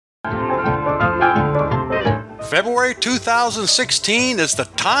February 2016 is the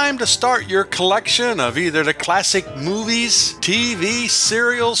time to start your collection of either the classic movies, TV,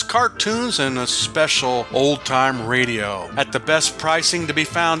 serials, cartoons, and a special old-time radio at the best pricing to be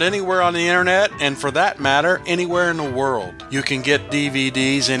found anywhere on the internet, and for that matter, anywhere in the world. You can get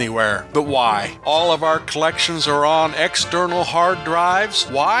DVDs anywhere. But why? All of our collections are on external hard drives.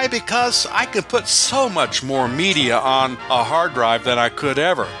 Why? Because I can put so much more media on a hard drive than I could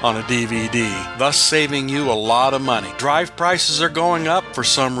ever on a DVD, thus saving you a lot of money. Drive prices are going up for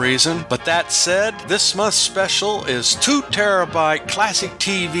some reason, but that said, this month's special is 2 terabyte classic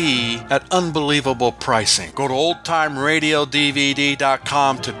TV at unbelievable pricing. Go to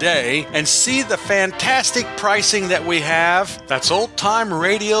oldtimeradiodvd.com today and see the fantastic pricing that we have. That's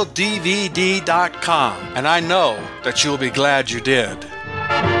oldtimeradiodvd.com, and I know that you'll be glad you did.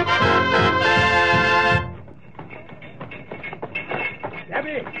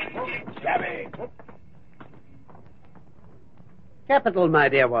 Capital, my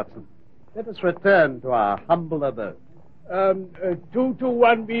dear Watson. Let us return to our humble abode.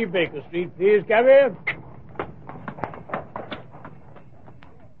 221B Baker Street, please, Gabby.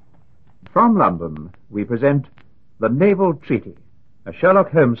 From London, we present The Naval Treaty, a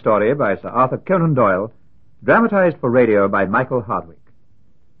Sherlock Holmes story by Sir Arthur Conan Doyle, dramatized for radio by Michael Hardwick.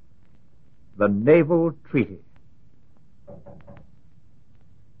 The Naval Treaty.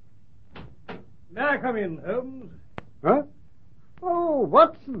 May I come in, Holmes? Huh? Oh,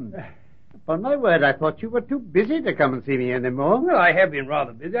 Watson. Upon my word, I thought you were too busy to come and see me anymore. Well, I have been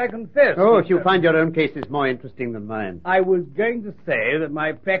rather busy, I confess. Oh, if you find your own cases more interesting than mine. I was going to say that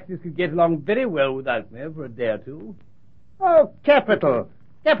my practice could get along very well without me for a day or two. Oh, capital.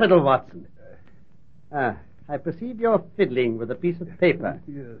 Capital, Watson. I perceive you're fiddling with a piece of paper.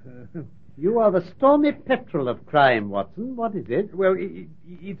 Yes. You are the stormy petrel of crime, Watson. What is it? Well,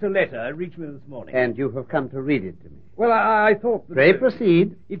 it's a letter. It reached me this morning. And you have come to read it to me. Well, I thought that... Pray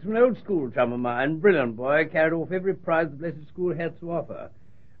proceed. It's an old school chum of mine, brilliant boy, carried off every prize the blessed school had to offer.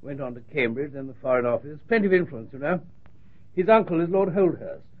 Went on to Cambridge and the Foreign Office. Plenty of influence, you know. His uncle is Lord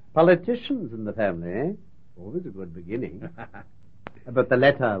Holdhurst. Politicians in the family, eh? Always a good beginning. But the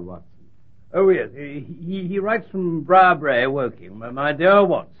letter, Watson. Oh, yes. He writes from Briarbrae, Woking. My dear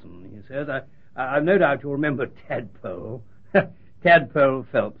Watson, he says, I've no doubt you'll remember Tadpole. Tadpole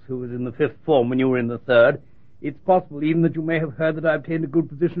Phelps, who was in the 5th form when you were in the 3rd. It's possible even that you may have heard that I obtained a good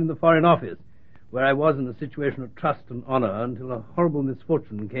position in the Foreign Office, where I was in a situation of trust and honor until a horrible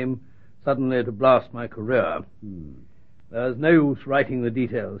misfortune came suddenly to blast my career. There's no use writing the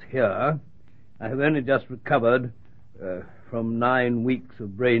details here. I have only just recovered from 9 weeks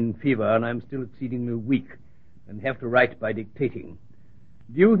of brain fever, and I'm still exceedingly weak and have to write by dictating.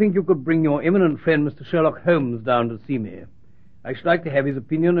 Do you think you could bring your eminent friend, Mr. Sherlock Holmes, down to see me? I should like to have his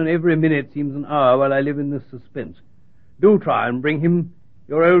opinion, and every minute seems an hour while I live in this suspense. Do try and bring him,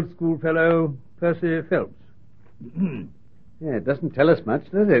 your old schoolfellow, Percy Phelps. Yeah, it doesn't tell us much,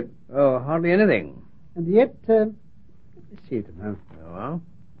 does it? Oh, hardly anything. And yet, let me see it now. Oh, well?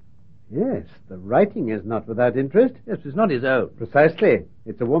 Yes, the writing is not without interest. Yes, it's not his own. Precisely.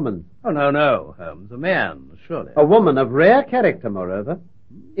 It's a woman. Oh, no, Holmes. A man, surely. A woman of rare character, moreover.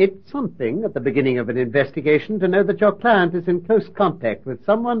 It's something at the beginning of an investigation to know that your client is in close contact with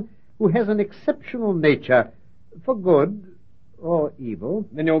someone who has an exceptional nature, for good or evil.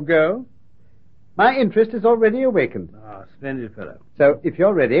 Then you'll go? My interest is already awakened. Ah, splendid fellow. So, if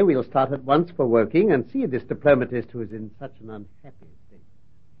you're ready, we'll start at once for Woking and see this diplomatist who is in such an unhappy state.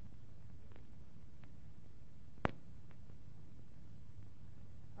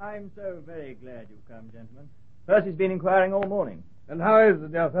 I'm so very glad you've come, gentlemen. Percy's been inquiring all morning. And how is the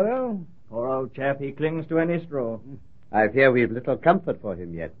dear fellow? Poor old chap, he clings to any straw. I fear we've little comfort for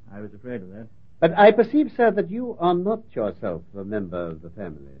him yet. I was afraid of that. But I perceive, sir, that you are not yourself a member of the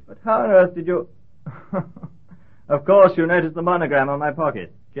family. But how on earth did you... Of course, you noticed the monogram on my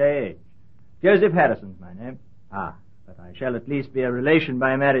pocket. J.H. Joseph Harrison's my name. Ah, but I shall at least be a relation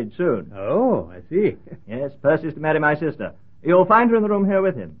by marriage soon. Oh, I see. Yes, Percy's to marry my sister. You'll find her in the room here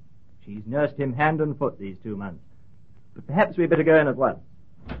with him. She's nursed him hand and foot these 2 months. But perhaps we'd better go in at once.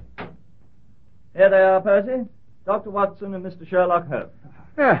 Here they are, Percy. Dr. Watson and Mr. Sherlock Holmes.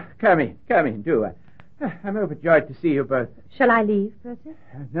 Come in, do. I'm overjoyed to see you both. Shall I leave, Percy?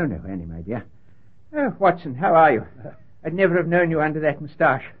 No, Annie, my dear. Watson, how are you? I'd never have known you under that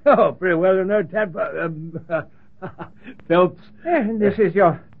moustache. Oh, pretty well, you know, Tadpole. Phelps. And this is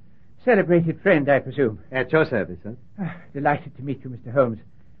your celebrated friend, I presume. At your service, sir. Delighted to meet you, Mr. Holmes.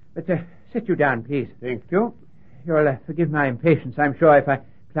 But sit you down, please. Thank you. You'll forgive my impatience, I'm sure, if I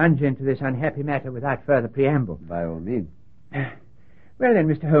plunge into this unhappy matter without further preamble. By all means. Well then,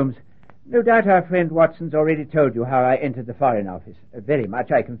 Mr. Holmes, No doubt our friend Watson's already told you how I entered the Foreign Office. Very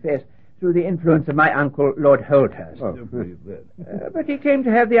much, I confess, through the influence of my uncle, Lord Holdhurst. But he claimed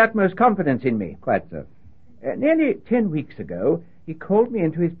to have the utmost confidence in me. Quite so. Nearly 10 weeks ago, he called me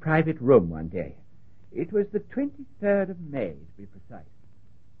into his private room one day. It was the 23rd of May, to be precise.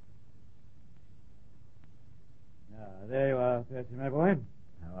 There you are, Percy, my boy.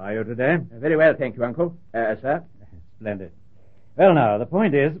 How are you today? Very well, thank you, Uncle. Sir? Splendid. Well, now, the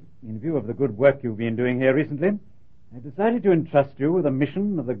point is, in view of the good work you've been doing here recently, I decided to entrust you with a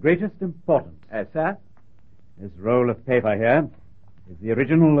mission of the greatest importance. Sir? This roll of paper here is the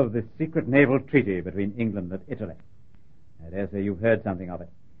original of the secret naval treaty between England and Italy. I dare say you've heard something of it.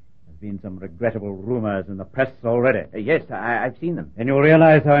 There's been some regrettable rumors in the press already. Yes, I've seen them. Then you'll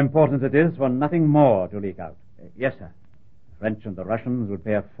realize how important it is for nothing more to leak out. Yes, sir. The French and the Russians would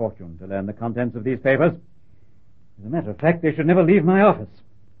pay a fortune to learn the contents of these papers. As a matter of fact, they should never leave my office.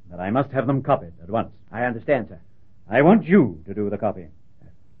 But I must have them copied at once. I understand, sir. I want you to do the copying.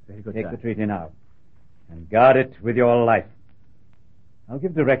 Very good, Take sir. the treaty now, and guard it with your life. I'll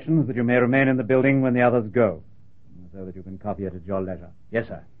give directions that you may remain in the building when the others go, so that you can copy it at your leisure. Yes,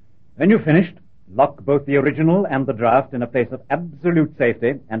 sir. When you've finished, lock both the original and the draft in a place of absolute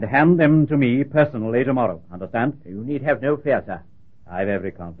safety, and hand them to me personally tomorrow. Understand? You need have no fear, sir. I've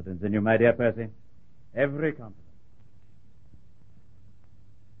every confidence in you, my dear Percy. Every confidence.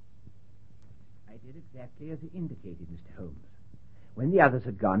 I did exactly as he indicated, Mr. Holmes. When the others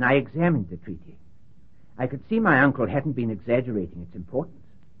had gone, I examined the treaty. I could see my uncle hadn't been exaggerating its importance.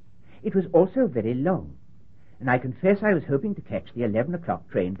 It was also very long, and I confess I was hoping to catch the 11 o'clock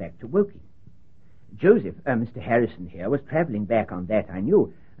train back to Woking. Joseph, Mr. Harrison here, was travelling back on that, I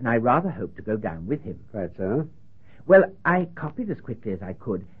knew, and I rather hoped to go down with him. Quite so. Well, I copied as quickly as I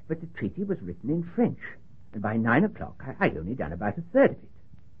could, but the treaty was written in French, and by 9 o'clock I'd only done about a third of it.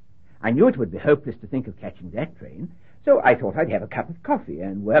 I knew it would be hopeless to think of catching that train, so I thought I'd have a cup of coffee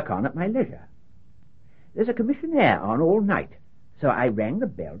and work on at my leisure. There's a commissionaire on all night, so I rang the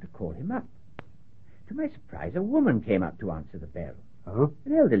bell to call him up. To my surprise, a woman came up to answer the bell. Oh?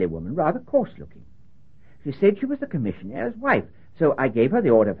 An elderly woman, rather coarse-looking. She said she was the commissionnaire's wife, so I gave her the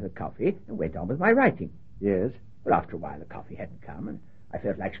order for the coffee and went on with my writing. Yes. Well, after a while the coffee hadn't come, and I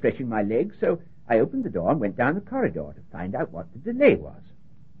felt like stretching my legs, so I opened the door and went down the corridor to find out what the delay was.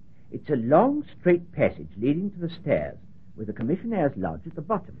 It's a long, straight passage leading to the stairs, with the commissionnaire's lodge at the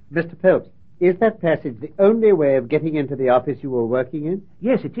bottom. Mr. Phelps, is that passage the only way of getting into the office you were working in?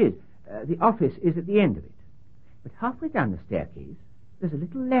 Yes, it is. The office is at the end of it. But halfway down the staircase, there's a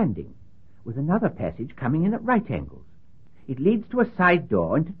little landing, with another passage coming in at right angles. It leads to a side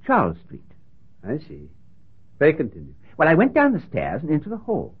door into Charles Street. I see. Pray continue. Well, I went down the stairs and into the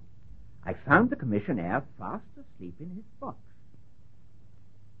hall. I found the commissionaire fast asleep in his box.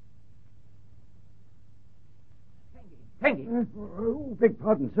 Tangy. Beg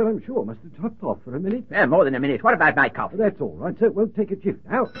pardon, sir. I'm sure. Must have dropped off for a minute. More than a minute. What about my coffee? That's all right, sir. Won't take a shift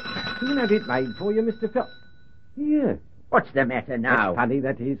now. Soon have it made for you, Mr. Phelps. Here. What's the matter now? That's funny,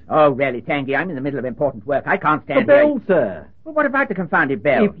 that is. Oh, really, Tangy, I'm in the middle of important work. I can't stand The bell, sir. Well, what about the confounded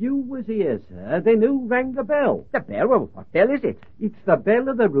bell? If you was here, sir, then who rang the bell? The bell? Well, what bell is it? It's the bell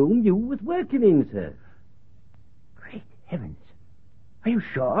of the room you was working in, sir. Great heavens. Are you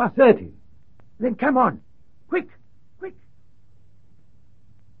sure? Certain. Then come on. Quick. Quick.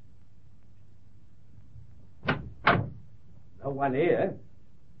 No one here.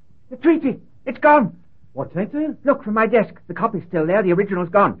 The treaty. It's gone. What's that, sir? Look, from my desk. The copy's still there. The original's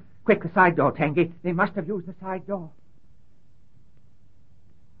gone. Quick, the side door, Tangy. They must have used the side door.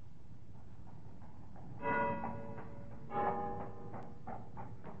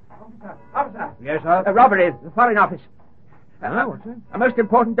 Officer. Yes, sir. Robbery. The Foreign Office. What's that? A most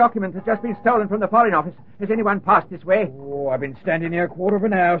important document has just been stolen from the Foreign Office. Has anyone passed this way? Oh, I've been standing here a quarter of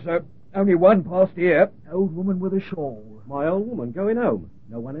an hour, sir. Only one passed here. Old woman with a shawl. My old woman going home.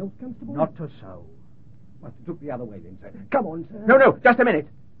 No one else, Constable? Not a soul. Must have took the other way then, sir. Come on, sir. No, just a minute.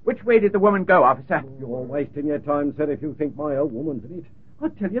 Which way did the woman go, officer? You're wasting your time, sir, if you think my old woman's in it. I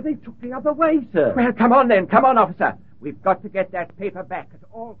tell you, they took the other way, sir. Well, come on then. Come on, officer. We've got to get that paper back at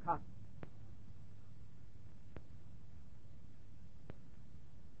all costs.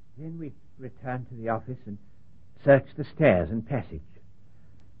 Then we returned to the office and searched the stairs and passage.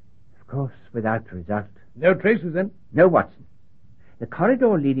 Of course, without result. No traces, then? No, Watson. The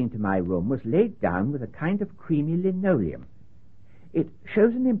corridor leading to my room was laid down with a kind of creamy linoleum. It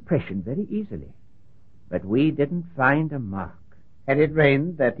shows an impression very easily. But we didn't find a mark. Had it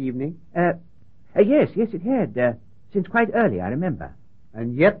rained that evening? Yes, it had. Since quite early, I remember.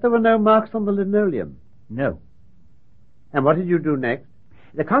 And yet there were no marks on the linoleum. No. And what did you do next?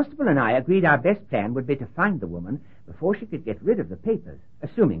 The constable and I agreed our best plan would be to find the woman before she could get rid of the papers,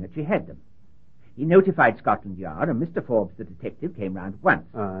 assuming that she had them. He notified Scotland Yard, and Mr. Forbes, the detective, came round at once.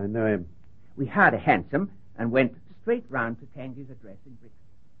 I know him. We hired a hansom and went straight round to Tangye's address in Brixton.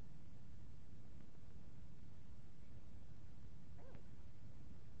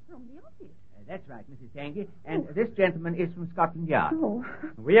 From the office. That's right, Mrs. Tangye. And this gentleman is from Scotland Yard. Oh.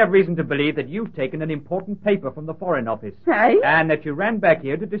 We have reason to believe that you've taken an important paper from the Foreign Office. Hey? And that you ran back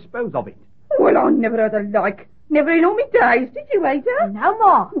here to dispose of it. Well, I never heard the like. Never in all my days, did you, Ada? No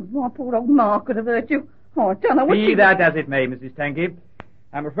more. Oh, my poor old Ma could have hurt you. Oh, I don't know what Be that as it may, Mrs. Tangye,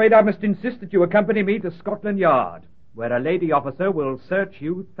 I'm afraid I must insist that you accompany me to Scotland Yard, where a lady officer will search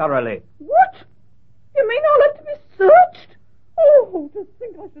you thoroughly. What? You mean I'll have to be searched? Oh, to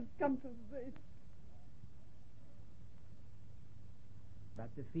think I should come to this. But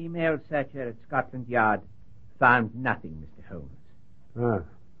the female searcher at Scotland Yard found nothing, Mr. Holmes. Ah.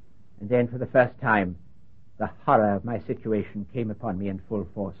 And then, for the first time, the horror of my situation came upon me in full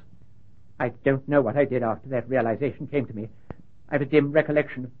force. I don't know what I did after that realization came to me. I have a dim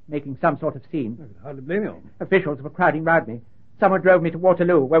recollection of making some sort of scene. I can hardly blame you. Officials were crowding round me. Someone drove me to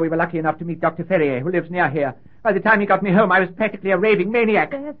Waterloo, where we were lucky enough to meet Dr. Ferrier, who lives near here. By the time he got me home, I was practically a raving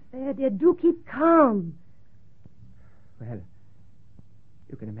maniac. There, dear. Do keep calm. Well,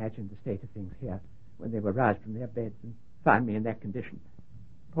 you can imagine the state of things here when they were roused from their beds and found me in that condition.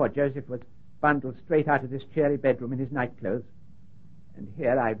 Poor Joseph was bundled straight out of this cheery bedroom in his nightclothes. And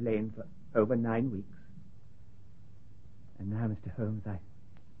here I've lain for over 9 weeks. And now, Mr. Holmes, I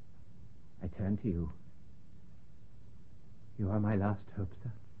turn to you. You are my last hope,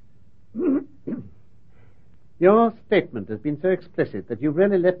 sir. Your statement has been so explicit that you've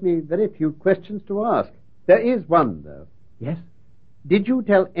really left me very few questions to ask. There is one, though. Yes? Did you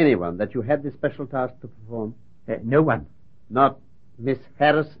tell anyone that you had this special task to perform? No one. Not Miss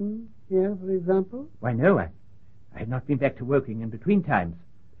Harrison here, for example? Why, no, I had not been back to Woking in between times.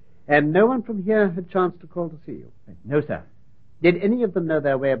 And no one from here had chance to call to see you? No, sir. Did any of them know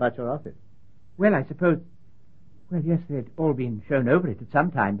their way about your office? Well, I suppose... Well, yes, they'd all been shown over it at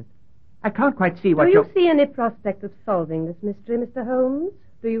some time, but I can't quite see what Do you see any prospect of solving this mystery, Mr. Holmes?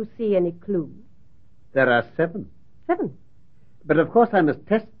 Do you see any clue? There are 7. 7. But of course I must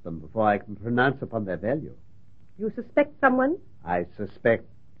test them before I can pronounce upon their value. You suspect someone? I suspect...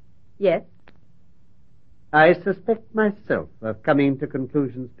 Yes. I suspect myself of coming to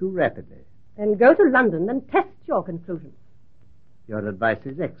conclusions too rapidly. Then go to London and test your conclusions. Your advice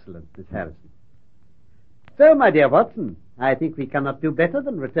is excellent, Miss Harrison. So, my dear Watson, I think we cannot do better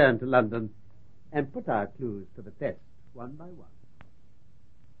than return to London and put our clues to the test one by one.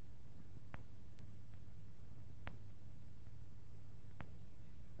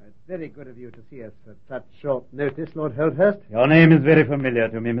 It's very good of you to see us at such short notice, Lord Holdhurst. Your name is very familiar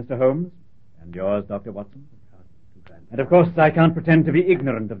to me, Mr. Holmes. And yours, Dr. Watson. And of course, I can't pretend to be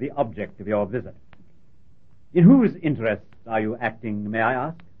ignorant of the object of your visit. In whose interests are you acting, may I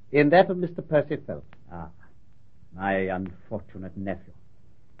ask? In that of Mr. Percy Phelps. Ah, my unfortunate nephew.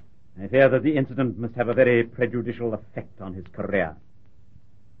 I fear that the incident must have a very prejudicial effect on his career.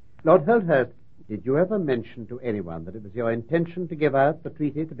 Lord Holdhurst, did you ever mention to anyone that it was your intention to give out the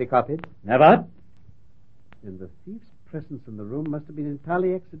treaty to be copied? Never. Then the thief's presence in the room must have been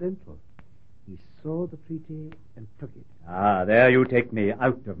entirely accidental. He saw the treaty and took it. Ah, there you take me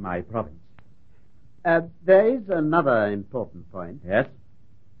out of my province. There is another important point. Yes?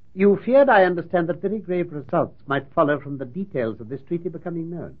 You feared, I understand, that very grave results might follow from the details of this treaty becoming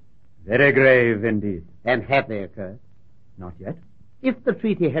known. Very grave indeed. And have they occurred? Not yet. If the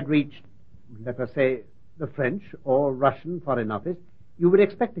treaty had reached, let us say, the French or Russian Foreign Office, you would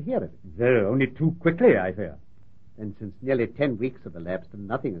expect to hear of it. They're only too quickly, I fear. And since nearly 10 weeks have elapsed and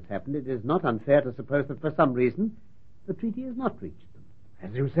nothing has happened, it is not unfair to suppose that for some reason the treaty has not reached them.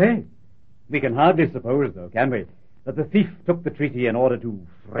 As you say. We can hardly suppose, though, can we, that the thief took the treaty in order to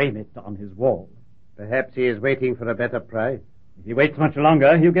frame it on his wall. Perhaps he is waiting for a better price. If he waits much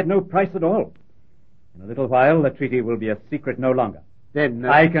longer, he'll get no price at all. In a little while, the treaty will be a secret no longer. Then...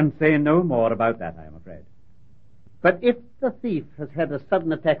 I can say no more about that, I am afraid. But if the thief has had a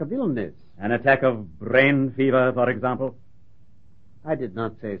sudden attack of illness... An attack of brain fever, for example? I did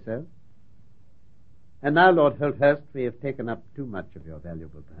not say so. And now, Lord Holdhurst, we have taken up too much of your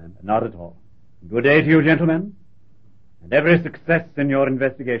valuable time. Not at all. Good day to you, gentlemen, and every success in your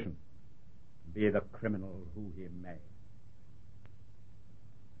investigation, be the criminal who he may.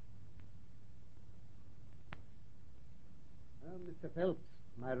 Well, Mr. Phelps,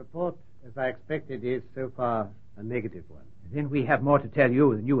 my report, as I expected, is so far a negative one. Then we have more to tell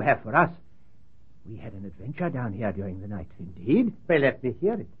you than you have for us. We had an adventure down here during the night. Indeed? Well, let me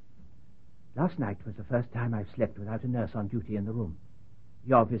hear it. Last night was the first time I've slept without a nurse on duty in the room.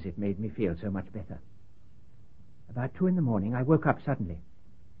 Your visit made me feel so much better. About 2 a.m, I woke up suddenly.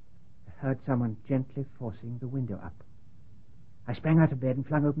 I heard someone gently forcing the window up. I sprang out of bed and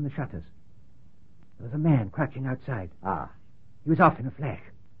flung open the shutters. There was a man crouching outside. He was off in a flash.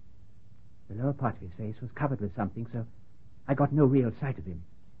 The lower part of his face was covered with something, so I got no real sight of him.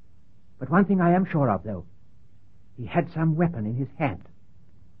 But one thing I am sure of, though. He had some weapon in his hand.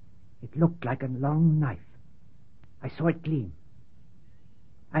 It looked like a long knife. I saw it gleam.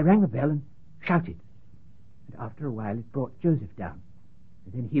 I rang the bell and shouted. And after a while it brought Joseph down.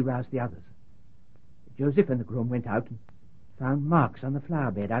 And then he roused the others. Joseph and the groom went out and found marks on the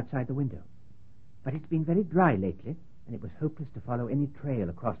flower bed outside the window. But it's been very dry lately, and it was hopeless to follow any trail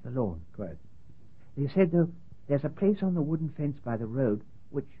across the lawn. Quite. They said, though, there's a place on the wooden fence by the road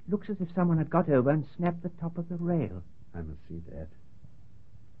which looks as if someone had got over and snapped the top of the rail. I must see that.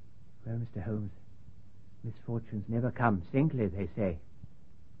 Well, Mr. Holmes, misfortunes never come singly, they say.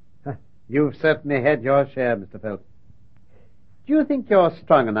 You've certainly had your share, Mr. Phelps. Do you think you're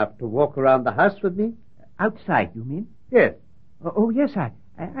strong enough to walk around the house with me? Outside, you mean? Yes. Oh, yes,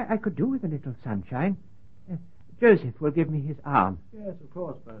 I could do with a little sunshine. Joseph will give me his arm. Yes, of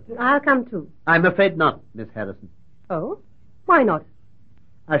course, Bertie. I'll come too. I'm afraid not, Miss Harrison. Oh? Why not?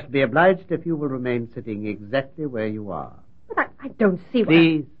 I shall be obliged if you will remain sitting exactly where you are. But I don't see why...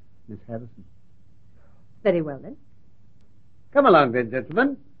 Please, Miss Harrison. Very well, then. Come along, then,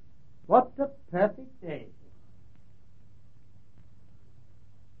 gentlemen. What a perfect day.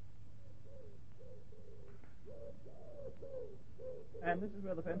 And this is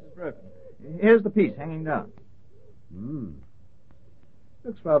where the fence is broken. Here's the piece hanging down.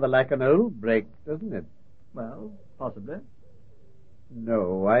 Looks rather like an old break, doesn't it? Well, possibly.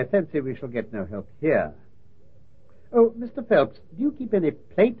 No, I fancy we shall get no help here. Oh, Mr. Phelps, do you keep any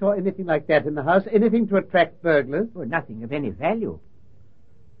plate or anything like that in the house? Anything to attract burglars? Oh, nothing of any value.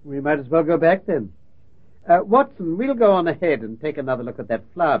 We might as well go back then. Watson, we'll go on ahead and take another look at that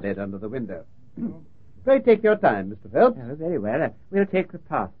flower bed under the window. Pray take your time, Mr. Phelps. Oh, very well. We'll take the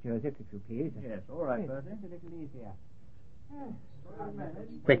path, Joseph, if you please. Yes, all right, Bertie. It's a little easier.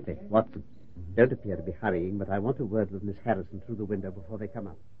 Quickly, Watson. Don't appear to be hurrying, but I want a word with Miss Harrison through the window before they come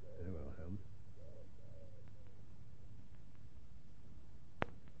up. Very well, Holmes.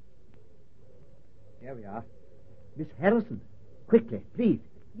 Here we are. Miss Harrison, quickly, please.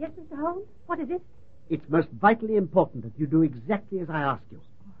 Yes, Mr. Holmes? What is it? It's most vitally important that you do exactly as I ask you.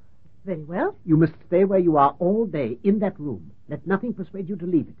 Very well. You must stay where you are all day, in that room. Let nothing persuade you to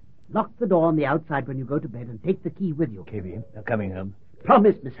leave it. Lock the door on the outside when you go to bed and take the key with you. Kevin, they're coming, Holmes.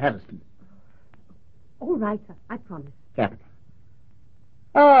 Promise, Miss Harrison. All right, sir. I promise. Capital.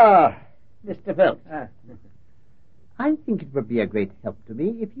 Ah, Mr. Phelps. Ah. I think it would be a great help to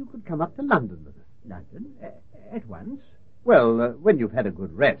me if you could come up to London with us. London? At once? Well, when you've had a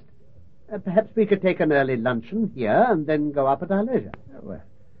good rest. Perhaps we could take an early luncheon here and then go up at our leisure. Oh, well,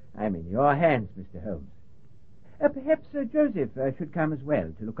 I'm in your hands, Mr. Holmes. Perhaps Joseph should come as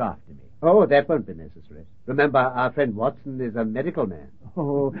well to look after me. Oh, that won't be necessary. Remember, our friend Watson is a medical man.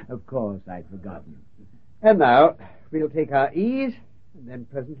 Oh, of course, I'd forgotten. And now, we'll take our ease, and then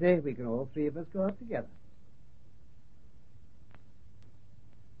presently we can all three of us go out together.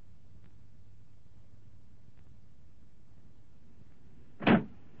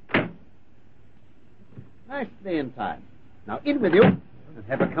 Nicely in time. Now, in with you, and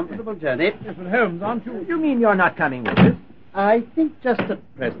have a comfortable journey. Yes, but Holmes, aren't you... You mean you're not coming with us? I think just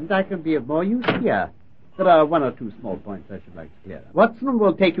at present I can be of more use here. There are one or two small points I should like to clear up. Watson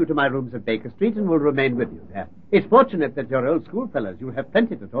will take you to my rooms at Baker Street and will remain with you there. It's fortunate that you're old schoolfellows. You'll have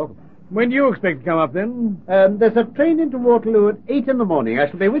plenty to talk about. When do you expect to come up, then? There's a train into Waterloo at 8 in the morning. I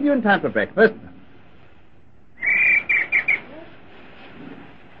shall be with you in time for breakfast.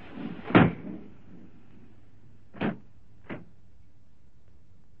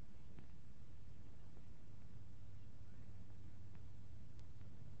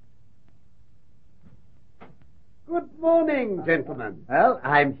 Good morning, gentlemen. Well,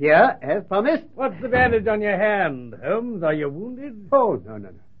 I'm here, as promised. What's the bandage on your hand, Holmes? Are you wounded? Oh, no.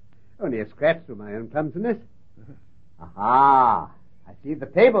 Only a scratch through my own clumsiness. Aha! I see the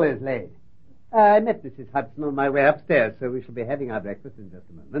table is laid. I met Mrs. Hudson on my way upstairs, so we shall be having our breakfast in just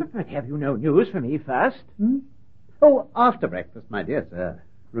a moment. But have you no news for me first? Oh, after breakfast, my dear sir.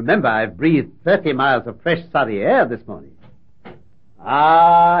 Remember, I've breathed 30 miles of fresh Surrey air this morning.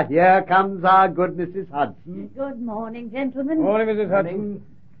 Ah, here comes our good Mrs. Hudson. Good morning, gentlemen. Morning, Mrs. Hudson.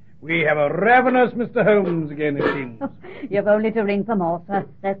 We have a ravenous Mr. Holmes again, it seems. You've only to ring for more, sir.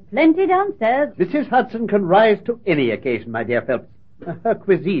 There's plenty downstairs. Mrs. Hudson can rise to any occasion, my dear Phelps. Her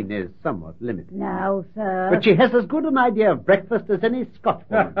cuisine is somewhat limited. Now, sir. But she has as good an idea of breakfast as any Scotch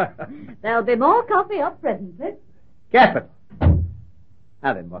woman. There'll be more coffee up presently. Capital.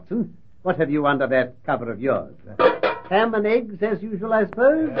 Now then, Watson, what have you under that cover of yours? Ham and eggs, as usual, I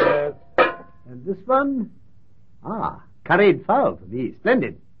suppose? Yes. And this one? Ah, curried fowl for me.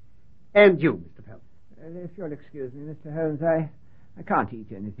 Splendid. And you, Mr. Phelps? If you'll excuse me, Mr. Holmes, I can't eat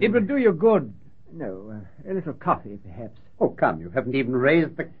anything. It would do you good. No, a little coffee, perhaps. Oh, come, you haven't even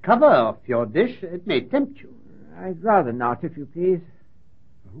raised the cover off your dish. It may tempt you. I'd rather not, if you please.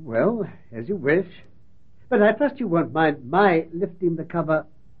 Well, as you wish. But I trust you won't mind my lifting the cover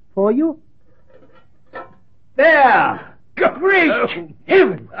for you? There! Great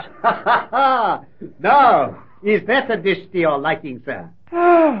heavens! Now, is that a dish to your liking, sir?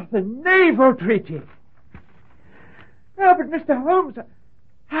 Ah, the naval treaty. Oh, but Mr. Holmes,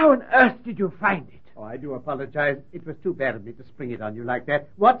 how on earth did you find it? Oh, I do apologize. It was too bad of me to spring it on you like that.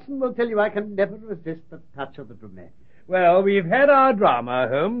 Watson will tell you I can never resist the touch of the dramatic. Well, we've had our drama,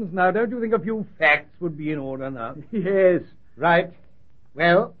 Holmes. Now, don't you think a few facts would be in order now? Yes. Right.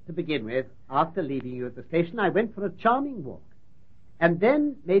 Well, to begin with, after leaving you at the station, I went for a charming walk, and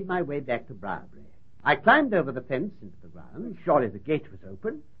then made my way back to Briarbrae. I climbed over the fence into the grounds. Surely the gate was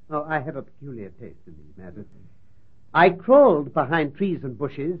open. Oh, I have a peculiar taste in these matters. I crawled behind trees and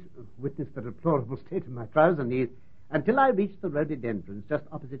bushes, witnessed the deplorable state of my trouser knees, until I reached the rhododendrons just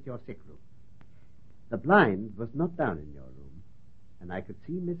opposite your sick room. The blind was not down in your room, and I could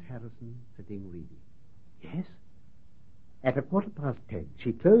see Miss Harrison sitting reading. Yes? At 10:15,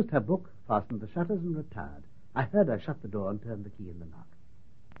 she closed her book, fastened the shutters, and retired. I heard her shut the door and turn the key in the lock.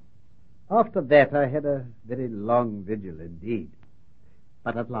 After that, I had a very long vigil indeed.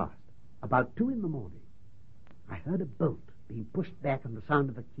 But at last, about 2 a.m, I heard a bolt being pushed back and the sound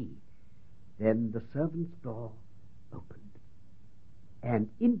of a key. Then the servant's door opened, and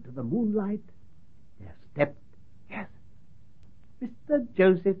into the moonlight there stepped, yes, Mr.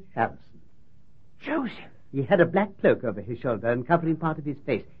 Joseph Harrison. Joseph? He had a black cloak over his shoulder and covering part of his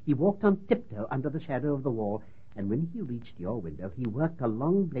face. He walked on tiptoe under the shadow of the wall, and when he reached your window, he worked a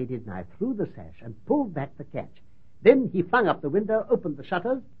long-bladed knife through the sash and pulled back the catch. Then he flung up the window, opened the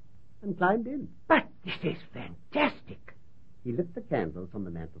shutters, and climbed in. But this is fantastic. He lit the candles on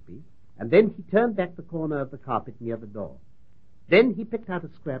the mantelpiece, and then he turned back the corner of the carpet near the door. Then he picked out a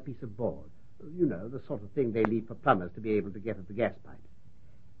square piece of board. You know, the sort of thing they leave for plumbers to be able to get at the gas pipe.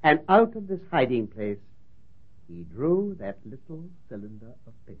 And out of this hiding place, he drew that little cylinder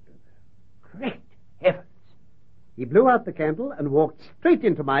of paper. Great heavens. He blew out the candle and walked straight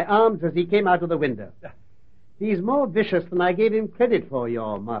into my arms as he came out of the window. He's more vicious than I gave him credit for,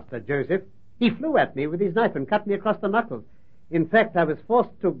 your Master Joseph. He flew at me with his knife and cut me across the knuckles. In fact, I was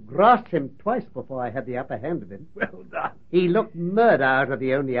forced to grasp him twice before I had the upper hand of him. Well done. He looked murder out of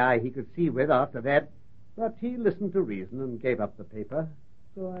the only eye he could see with after that, but he listened to reason and gave up the paper,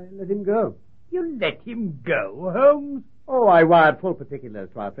 so I let him go. You let him go, Holmes? Oh, I wired full particulars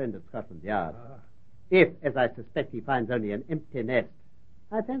to our friend at Scotland Yard. If, as I suspect, he finds only an empty nest,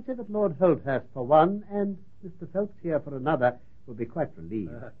 I fancy that Lord Holdhurst for one, and Mr. Phelps here for another, will be quite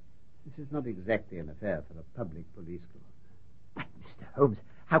relieved. This is not exactly an affair for a public police court. But, Mr. Holmes,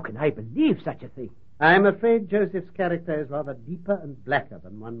 how can I believe such a thing? I'm afraid Joseph's character is rather deeper and blacker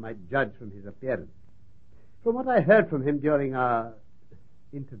than one might judge from his appearance. From what I heard from him during our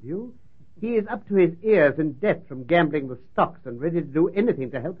interview, he is up to his ears in debt from gambling with stocks and ready to do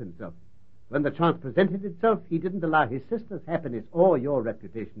anything to help himself. When the chance presented itself, he didn't allow his sister's happiness or your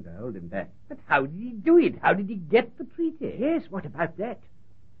reputation to hold him back. But how did he do it? How did he get the treaty? Yes, what about that?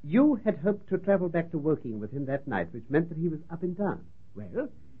 You had hoped to travel back to Woking with him that night, which meant that he was up in town. Well?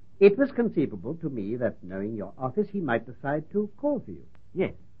 It was conceivable to me that, knowing your office, he might decide to call for you.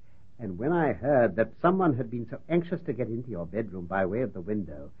 Yes. And when I heard that someone had been so anxious to get into your bedroom by way of the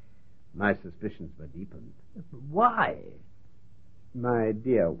window, my suspicions were deepened. Why? My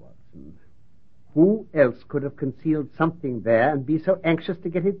dear Watson, who else could have concealed something there and be so anxious to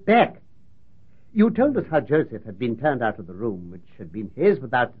get it back? You told us how Joseph had been turned out of the room, which had been his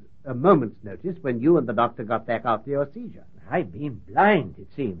without a moment's notice when you and the doctor got back after your seizure. I've been blind, it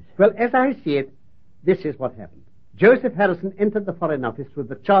seems. Well, as I see it, this is what happened. Joseph Harrison entered the Foreign Office through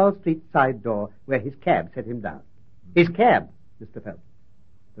the Charles Street side door where his cab set him down. His cab, Mr. Phelps.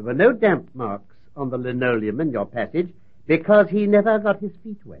 There were no damp marks on the linoleum in your passage because he never got his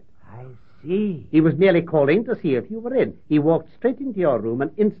feet wet. I see. He was merely calling to see if you were in. He walked straight into your room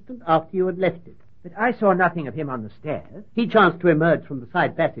an instant after you had left it. But I saw nothing of him on the stairs. He chanced to emerge from the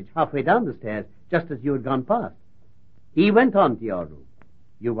side passage halfway down the stairs, just as you had gone past. He went on to your room.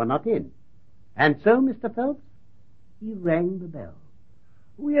 You were not in. And so, Mr. Phelps, he rang the bell.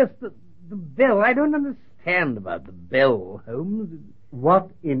 Oh, yes, the bell. I don't understand about the bell, Holmes.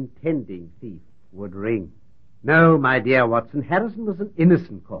 What intending thief would ring? No, my dear Watson, Harrison was an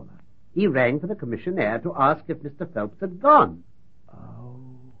innocent caller. He rang for the commissionaire to ask if Mr. Phelps had gone. Oh.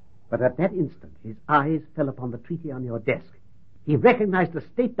 But at that instant, his eyes fell upon the treaty on your desk. He recognized a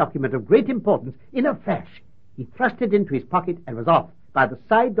state document of great importance in a flash. He thrust it into his pocket and was off by the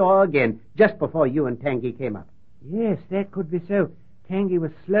side door again just before you and Tanguy came up. Yes, that could be so. Tanguy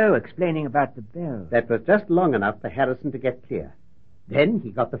was slow explaining about the bell. That was just long enough for Harrison to get clear. Then he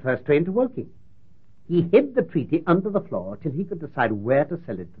got the first train to Woking. He hid the treaty under the floor till he could decide where to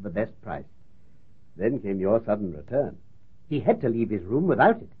sell it for the best price. Then came your sudden return. He had to leave his room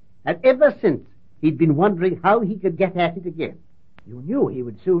without it, and ever since he'd been wondering how he could get at it again. You knew he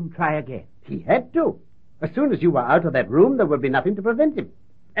would soon try again. He had to. As soon as you were out of that room, there would be nothing to prevent him.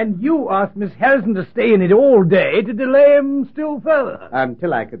 And you asked Miss Harrison to stay in it all day to delay him still further.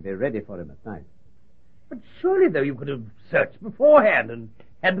 Until I could be ready for him at night. But surely, though, you could have searched beforehand and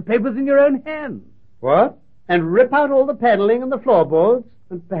had the papers in your own hands. What? And rip out all the paneling and the floorboards,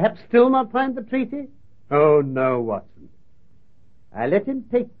 and perhaps still not find the treaty? Oh, no, Watson. I let him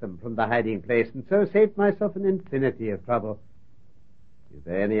take them from the hiding place, and so saved myself an infinity of trouble. Is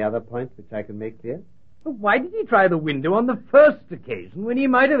there any other point which I can make clear? But why did he try the window on the first occasion when he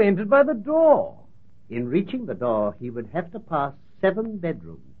might have entered by the door? In reaching the door, he would have to pass 7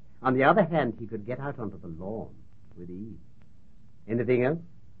 bedrooms. On the other hand, he could get out onto the lawn with ease. Anything else?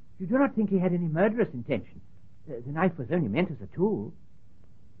 You do not think he had any murderous intention? The knife was only meant as a tool.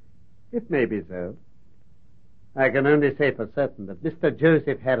 It may be so. I can only say for certain that Mr.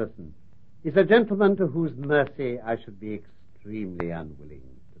 Joseph Harrison is a gentleman to whose mercy I should be extremely unwilling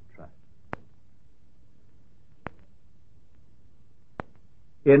to trust.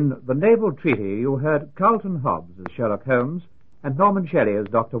 In The Naval Treaty, you heard Carlton Hobbs as Sherlock Holmes and Norman Shelley as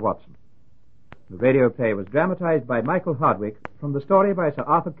Dr. Watson. The radio play was dramatized by Michael Hardwick from the story by Sir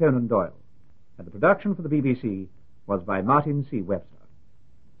Arthur Conan Doyle, and the production for the BBC was by Martin C. Webster.